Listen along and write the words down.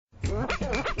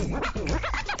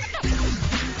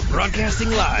Broadcasting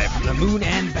live from the moon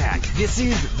and back, this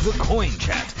is The Coin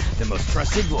Chat, the most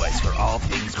trusted voice for all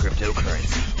things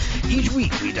cryptocurrency. Each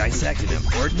week we dissect an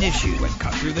important issue and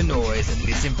cut through the noise and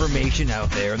misinformation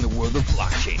out there in the world of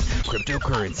blockchain,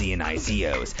 cryptocurrency, and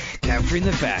ICOs, capturing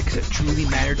the facts that truly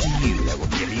matter to you that will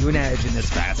give you an edge in this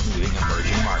fast-moving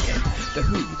emerging market. The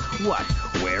who, what,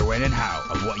 where, when, and how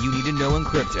of what you need to know in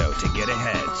crypto to get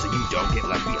ahead so you don't get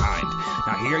left behind.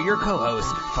 Now here are your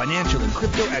co-hosts, financial and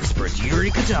crypto experts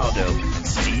Yuri Cataldo and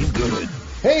Steve Good.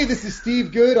 Hey, this is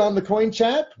Steve Good on the Coin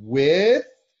Chat with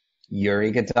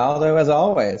Yuri Cataldo, as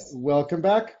always. Welcome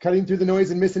back, cutting through the noise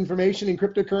and misinformation in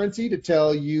cryptocurrency to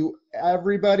tell you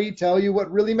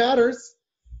what really matters.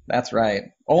 That's right.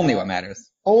 Only what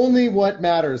matters. Only what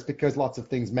matters, because lots of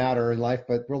things matter in life,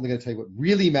 but we're only going to tell you what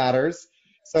really matters.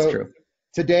 So That's true.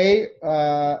 Today,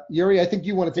 Yuri, I think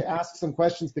you wanted to ask some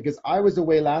questions because I was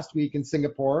away last week in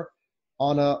Singapore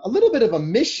on a little bit of a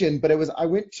mission, but I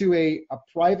went to a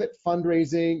private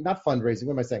fundraising, not fundraising,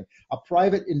 what am I saying? A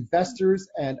private investors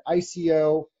and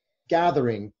ICO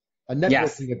gathering, a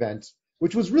networking event,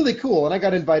 which was really cool. And I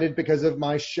got invited because of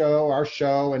our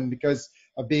show, and because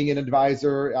of being an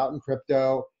advisor out in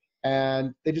crypto.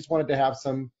 And they just wanted to have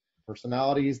some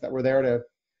personalities that were there to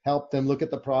help them look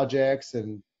at the projects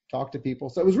and talk to people.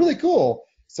 So it was really cool.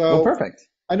 So well, perfect.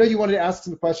 I know you wanted to ask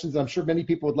some questions. I'm sure many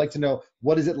people would like to know,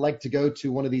 what is it like to go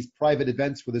to one of these private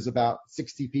events where there's about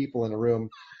 60 people in a room,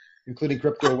 including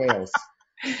crypto whales?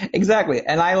 Exactly.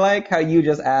 And I like how you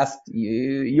just asked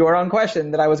your own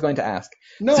question that I was going to ask.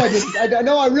 No, I didn't.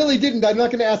 No, I really didn't. I'm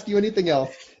not going to ask you anything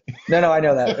else. No, I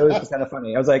know that. It was just kind of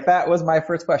funny. I was like, that was my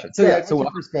first question. So what's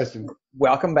your first question?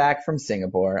 Welcome back from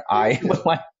Singapore. I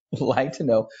would like to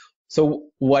know, so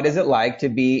what is it like to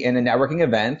be in a networking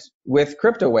event with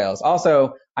crypto whales?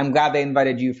 Also, I'm glad they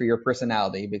invited you for your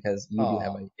personality, because you do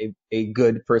have a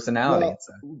good personality.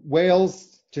 Well,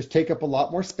 whales just take up a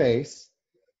lot more space.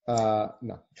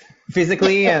 No.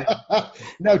 Physically and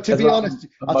no, to be honest,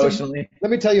 emotionally. Let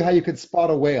me tell you how you could spot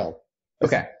a whale.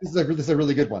 Okay. This is a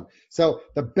really good one. So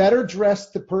the better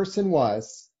dressed the person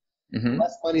was, the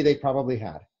less money they probably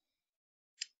had.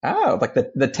 Oh, like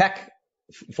the tech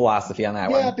philosophy on that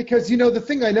one. Yeah, because the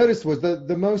thing I noticed was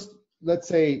the most, let's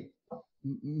say,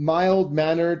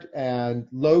 mild-mannered and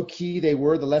low-key they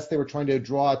were, the less they were trying to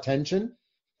draw attention,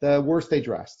 the worse they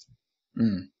dressed.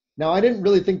 Now, I didn't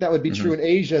really think that would be true in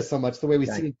Asia so much, the way we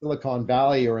see in Silicon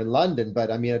Valley or in London, but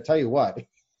I mean, I tell you what,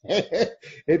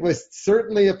 it was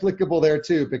certainly applicable there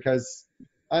too, because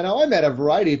I know I met a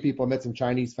variety of people. I met some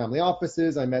Chinese family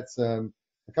offices. I met a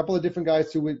couple of different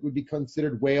guys who would be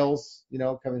considered whales,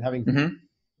 having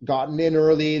gotten in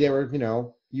early. They were,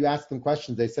 you ask them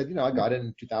questions. They said, I got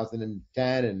in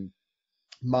 2010 and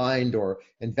mined or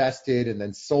invested and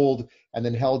then sold and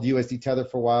then held USD Tether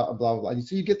for a while, and blah, blah, blah. And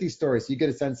so you get these stories. So you get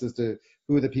a sense as to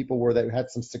who the people were that had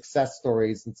some success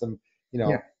stories and some,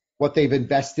 what they've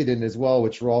invested in as well,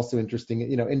 which were also interesting,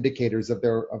 indicators of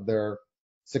their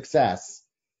success.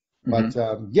 But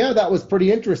that was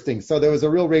pretty interesting. So there was a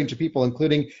real range of people,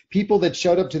 including people that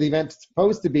showed up to the event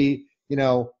supposed to be,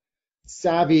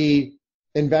 savvy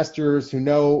investors who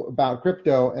know about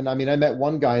crypto. And I mean, I met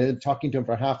one guy and talking to him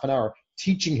for half an hour,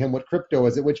 teaching him what crypto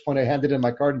is, at which point I handed him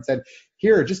my card and said,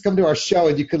 here, just come to our show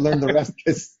and you can learn the rest,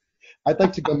 because I'd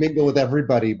like to go mingle with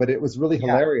everybody. But it was really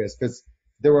hilarious because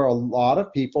there were a lot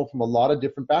of people from a lot of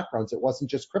different backgrounds. It wasn't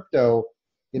just crypto,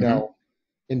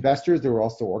 investors. There were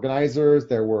also organizers.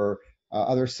 There were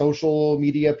other social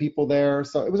media people there.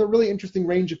 So it was a really interesting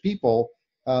range of people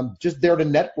just there to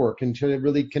network and to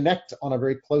really connect on a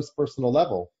very close personal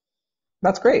level.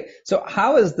 That's great. So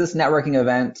how is this networking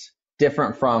event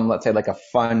different from, let's say, like a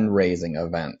fundraising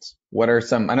event? What are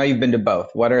some, I know you've been to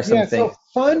both. What are some things? So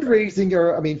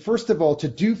fundraising, first of all, to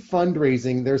do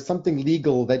fundraising, there's something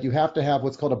legal that you have to have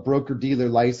what's called a broker-dealer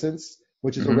license,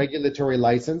 which is a regulatory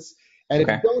license. And if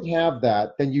you don't have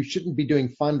that, then you shouldn't be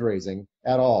doing fundraising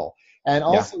at all. And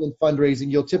also in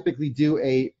fundraising, you'll typically do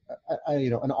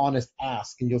an honest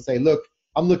ask, and you'll say, look,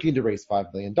 I'm looking to raise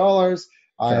 $5 million.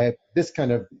 I have this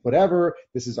kind of whatever.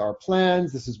 This is our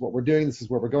plans. This is what we're doing. This is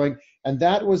where we're going. And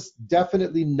that was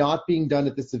definitely not being done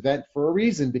at this event for a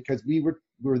reason, because we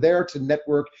were there to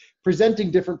network,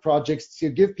 presenting different projects to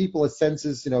give people a sense,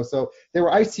 so there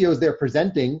were ICOs there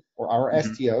presenting, or our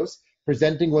STOs,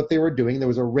 presenting what they were doing. There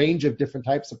was a range of different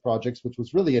types of projects, which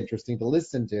was really interesting to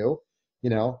listen to,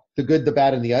 the good, the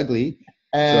bad, and the ugly.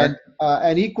 And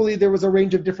and equally, there was a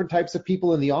range of different types of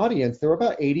people in the audience. There were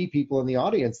about 80 people in the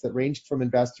audience that ranged from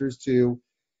investors to,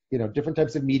 different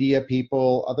types of media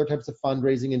people, other types of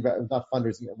fundraising, not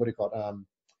fundraising, what do you call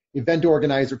it? Event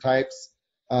organizer types,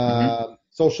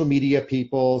 social media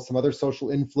people, some other social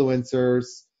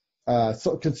influencers,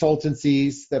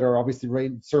 consultancies that are obviously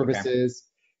running services.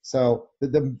 So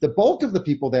the bulk of the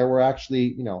people there were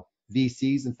actually,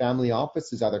 VCs and family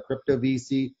offices, either crypto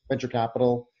VC, venture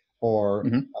capital, or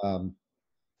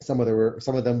some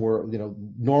of them were,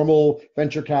 normal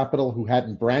venture capital who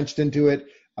hadn't branched into it.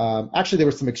 Actually, there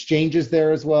were some exchanges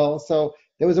there as well. So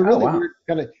there was a really weird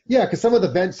kind of, because some of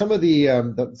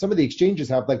the exchanges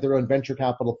have like their own venture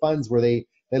capital funds where they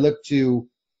look to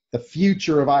the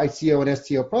future of ICO and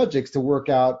STO projects to work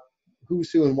out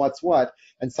who's who and what's what.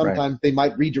 And sometimes they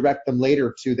might redirect them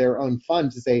later to their own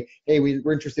fund to say, hey,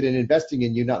 we're interested in investing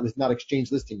in you, not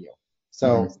exchange listing you.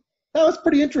 So that was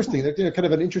pretty interesting. They're kind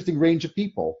of an interesting range of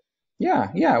people. Yeah.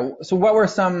 So what were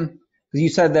some, because you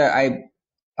said that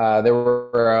there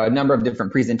were a number of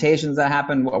different presentations that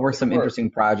happened. What were some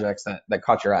interesting projects that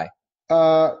caught your eye?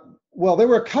 Well, there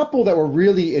were a couple that were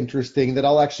really interesting that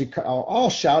I'll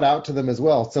shout out to them as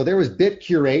well. So there was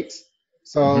BitCurate.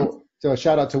 So a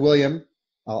shout out to William.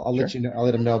 I'll let you know. I'll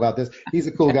let him know about this. He's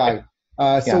a cool guy.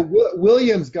 So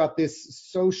William's got this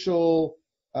social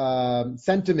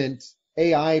sentiment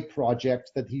AI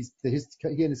project that he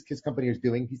and his company is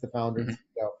doing. He's the founder.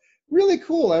 So really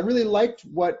cool. I really liked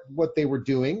what they were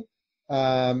doing.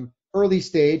 Early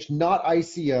stage, not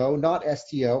ICO, not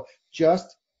STO,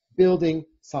 just building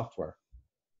software.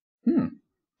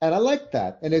 And I like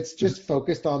that. And it's just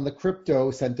focused on the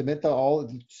crypto sentiment,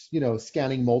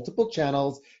 scanning multiple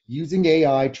channels, using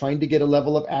AI, trying to get a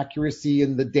level of accuracy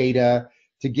in the data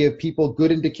to give people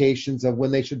good indications of when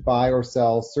they should buy or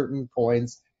sell certain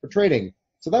coins for trading.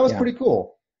 So that was pretty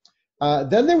cool.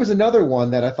 Then there was another one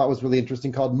that I thought was really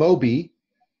interesting called Mobi,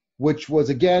 which was,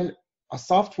 again, a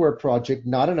software project,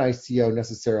 not an ICO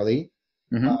necessarily.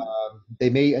 They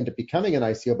may end up becoming an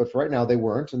ICO, but for right now they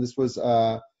weren't. And this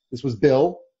was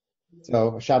Bill.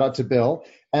 So a shout out to Bill.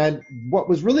 And what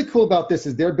was really cool about this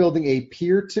is they're building a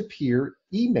peer-to-peer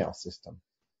email system.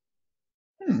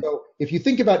 So if you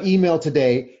think about email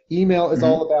today, email is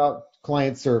all about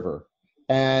client server.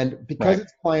 And because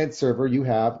it's client server, you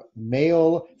have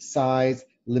mail size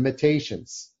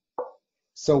limitations.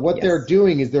 So what they're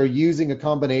doing is they're using a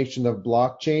combination of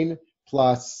blockchain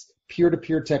plus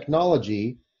peer-to-peer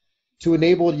technology to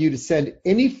enable you to send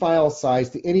any file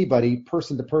size to anybody,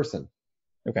 person to person.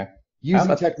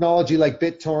 Using technology like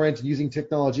BitTorrent, using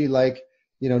technology like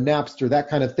Napster, that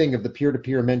kind of thing of the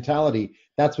peer-to-peer mentality.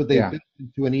 That's what they've built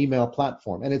into an email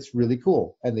platform, and it's really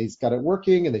cool. And they've got it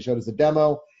working, and they showed us a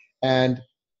demo, and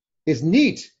it's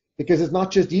neat because it's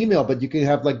not just email, but you can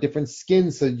have like different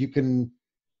skins, so you can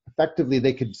effectively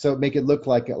make it look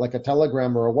like a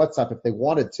Telegram or a WhatsApp if they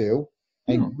wanted to,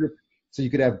 and so you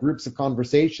could have groups of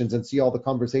conversations and see all the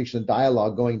conversation and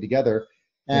dialogue going together.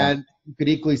 And you could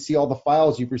equally see all the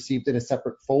files you've received in a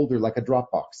separate folder like a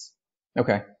Dropbox.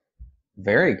 Okay.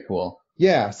 Very cool.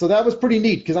 Yeah, so that was pretty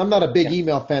neat because I'm not a big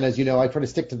email fan, as you know. I try to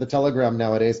stick to the Telegram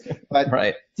nowadays.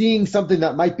 But seeing something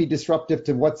that might be disruptive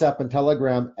to WhatsApp and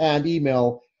Telegram and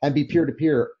email and be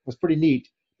peer-to-peer was pretty neat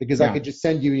because I could just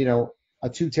send you, a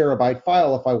 2 terabyte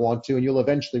file if I want to, and you'll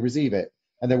eventually receive it.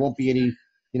 And there won't be any,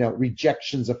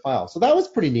 rejections of files. So that was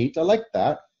pretty neat. I liked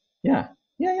that. Yeah.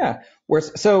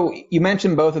 So you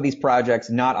mentioned both of these projects,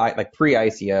 not like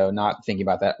pre-ICO, not thinking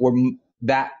about that.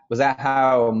 Was that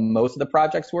how most of the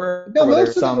projects were? No,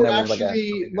 most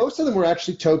of them were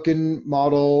actually token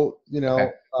model,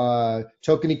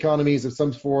 token economies of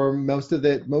some form. Most of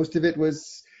it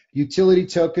was utility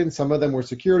tokens. Some of them were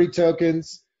security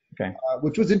tokens,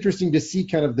 which was interesting to see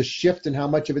kind of the shift in how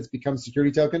much of it's become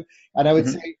security token. And I would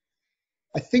say,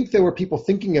 I think there were people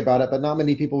thinking about it, but not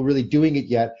many people really doing it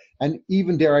yet. And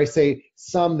even, dare I say,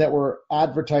 some that were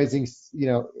advertising,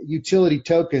 utility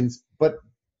tokens, but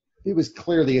it was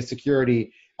clearly a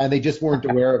security and they just weren't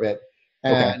aware of it.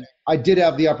 And I did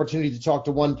have the opportunity to talk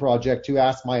to one project who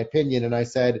asked my opinion, and I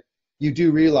said, you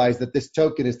do realize that this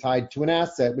token is tied to an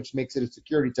asset, which makes it a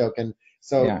security token.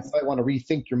 So you might want to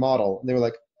rethink your model. And they were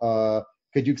like,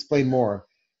 could you explain more?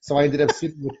 So I ended up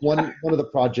sitting with one of the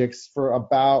projects for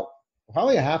about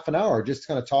probably a half an hour, just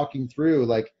kind of talking through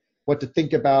like what to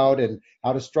think about and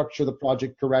how to structure the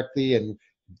project correctly, and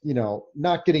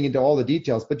not getting into all the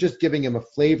details, but just giving them a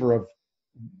flavor of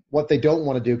what they don't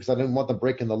want to do, because I didn't want them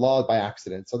breaking the law by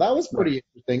accident. So that was pretty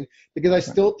interesting because I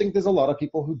still think there's a lot of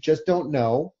people who just don't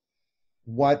know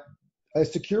what a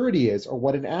security is or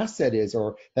what an asset is,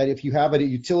 or that if you have a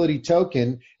utility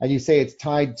token and you say it's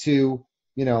tied to,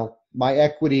 my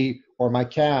equity or my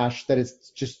cash, that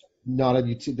it's just not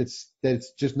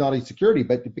it's just not a security,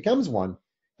 but it becomes one.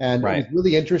 And it was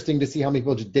really interesting to see how many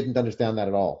people just didn't understand that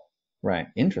at all. Right.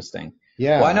 Interesting.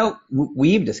 Yeah. Well, I know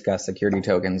we've discussed security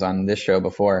tokens on this show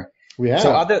before. We have.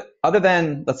 So other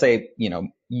than, let's say,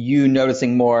 you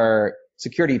noticing more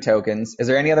security tokens, is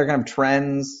there any other kind of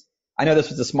trends? I know this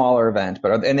was a smaller event,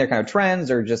 but are there any other kind of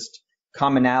trends or just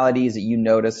commonalities that you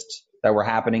noticed that were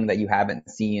happening that you haven't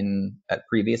seen at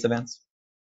previous events?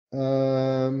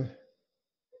 No,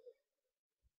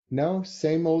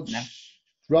 same old No?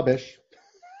 rubbish.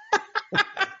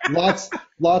 Lots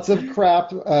of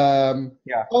crap.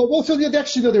 Yeah. Oh, well, so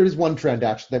actually, no, there is one trend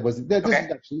actually Okay.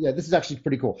 this is actually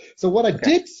pretty cool. So what I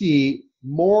did see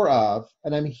more of,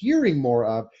 and I'm hearing more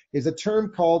of, is a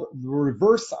term called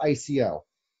reverse ICO.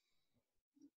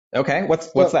 Okay.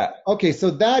 What's that? Okay,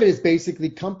 so that is basically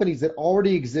companies that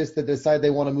already exist that decide they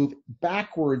want to move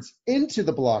backwards into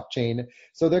the blockchain.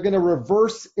 So they're going to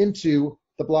reverse into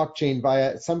the blockchain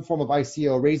via some form of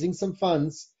ICO, raising some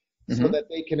funds so that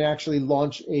they can actually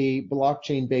launch a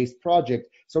blockchain-based project.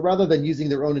 So rather than using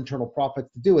their own internal profits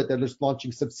to do it, they're just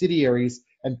launching subsidiaries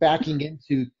and backing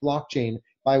into blockchain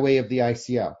by way of the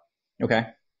ICO. Okay.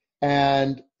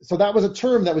 And so that was a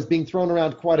term that was being thrown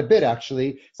around quite a bit,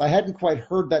 actually. So I hadn't quite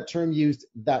heard that term used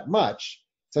that much.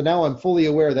 So now I'm fully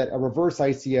aware that a reverse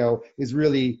ICO is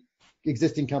really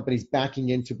existing companies backing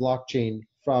into blockchain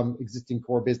from existing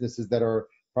core businesses that are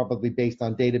probably based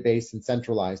on database and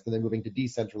centralized, and then moving to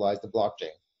decentralized and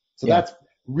blockchain. So that's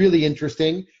really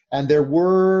interesting. And there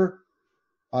were,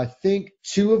 I think,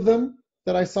 2 of them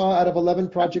that I saw out of 11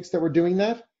 projects that were doing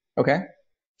that. Okay.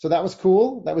 So that was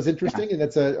cool. That was interesting, and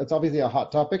it's obviously a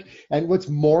hot topic. And what's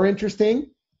more interesting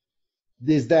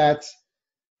is that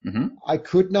I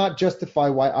could not justify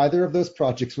why either of those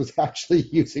projects was actually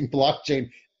using blockchain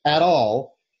at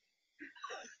all.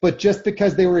 But just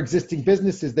because they were existing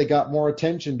businesses, they got more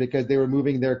attention because they were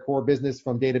moving their core business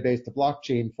from database to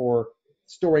blockchain for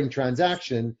storing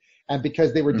transaction. And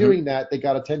because they were doing that, they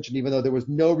got attention, even though there was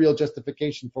no real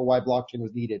justification for why blockchain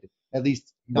was needed, at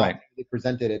least not when they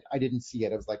presented it. I didn't see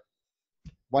it. I was like,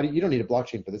 you don't need a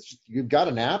blockchain for this. You've got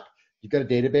an app, you've got a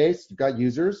database, you've got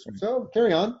users, so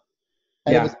carry on.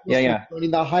 And it was joining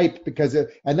the hype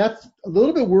and that's a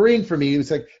little bit worrying for me. It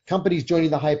was like companies joining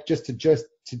the hype just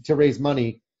to raise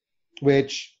money,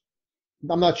 which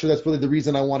I'm not sure that's really the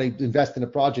reason I want to invest in a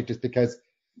project, is because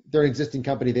they're an existing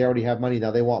company. They already have money.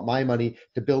 Now they want my money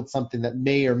to build something that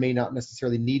may or may not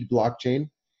necessarily need blockchain.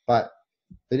 But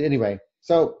anyway,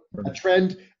 so a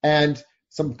trend and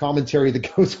some commentary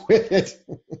that goes with it.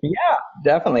 Yeah,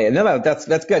 definitely. No,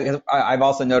 that's good. I've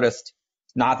also noticed,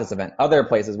 not this event, other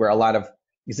places where a lot of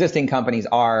existing companies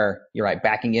are, you're right,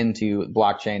 backing into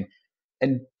blockchain.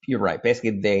 And you're right,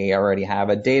 basically they already have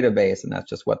a database, and that's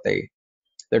just what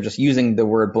they're just using the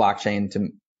word blockchain to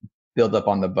build up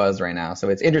on the buzz right now. So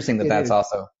it's interesting that that's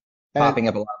also popping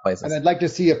up a lot of places. And I'd like to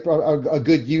see a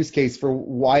good use case for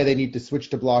why they need to switch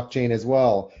to blockchain as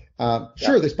well.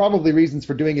 Sure, there's probably reasons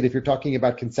for doing it if you're talking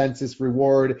about consensus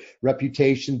reward,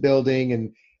 reputation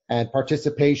building, and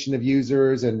participation of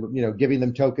users, and giving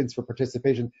them tokens for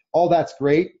participation. All that's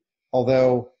great,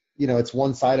 although it's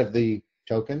one side of the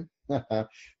token.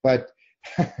 but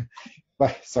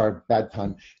sorry, bad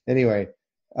pun. Anyway,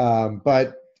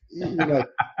 but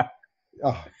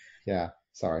oh yeah,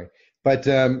 sorry. But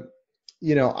there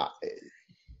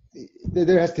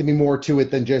has to be more to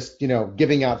it than just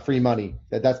giving out free money.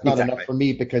 That's not enough for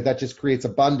me, because that just creates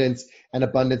abundance, and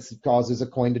abundance causes a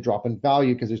coin to drop in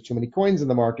value because there's too many coins in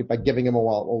the market by giving them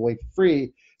away for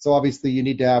free. So obviously you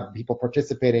need to have people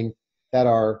participating that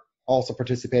are also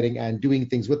participating and doing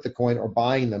things with the coin or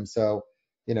buying them. So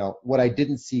what I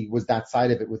didn't see was that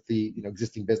side of it with the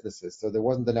existing businesses. So there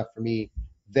wasn't enough for me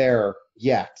there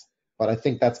yet, but I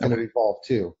think that's going to evolve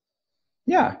too.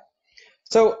 Yeah.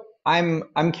 So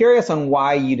I'm curious on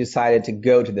why you decided to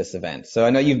go to this event. So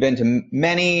I know you've been to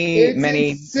many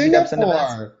meetups and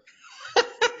events.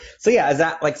 So yeah, is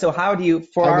that like, so how do you,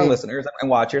 for our listeners and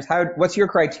watchers, what's your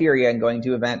criteria in going to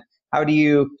an event? How do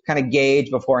you kind of gauge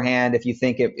beforehand if you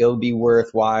think it'll be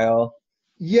worthwhile?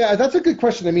 Yeah, that's a good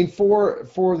question. I mean, for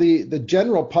the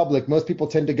general public, most people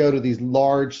tend to go to these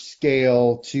large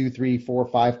scale 2, 3, 4,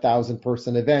 5,000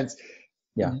 person events.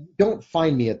 Yeah. Don't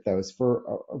find me at those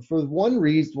for one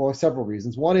reason, well, several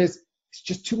reasons. One is it's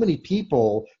just too many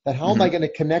people that how am I going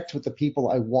to connect with the people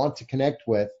I want to connect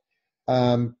with?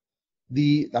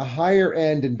 The higher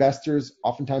end investors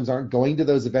oftentimes aren't going to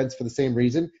those events for the same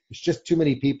reason. It's just too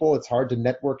many people. It's hard to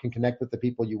network and connect with the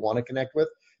people you want to connect with.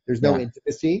 There's no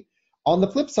intimacy. On the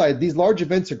flip side, these large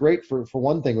events are great for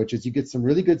one thing, which is you get some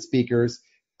really good speakers.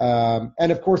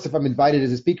 And of course, if I'm invited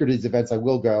as a speaker to these events, I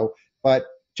will go. But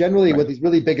generally with these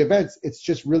really big events, it's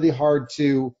just really hard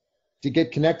to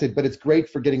get connected, but it's great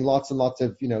for getting lots and lots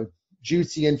of,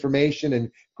 juicy information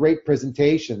and great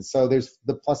presentations. So there's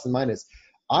the plus and minus.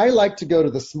 I like to go to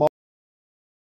the small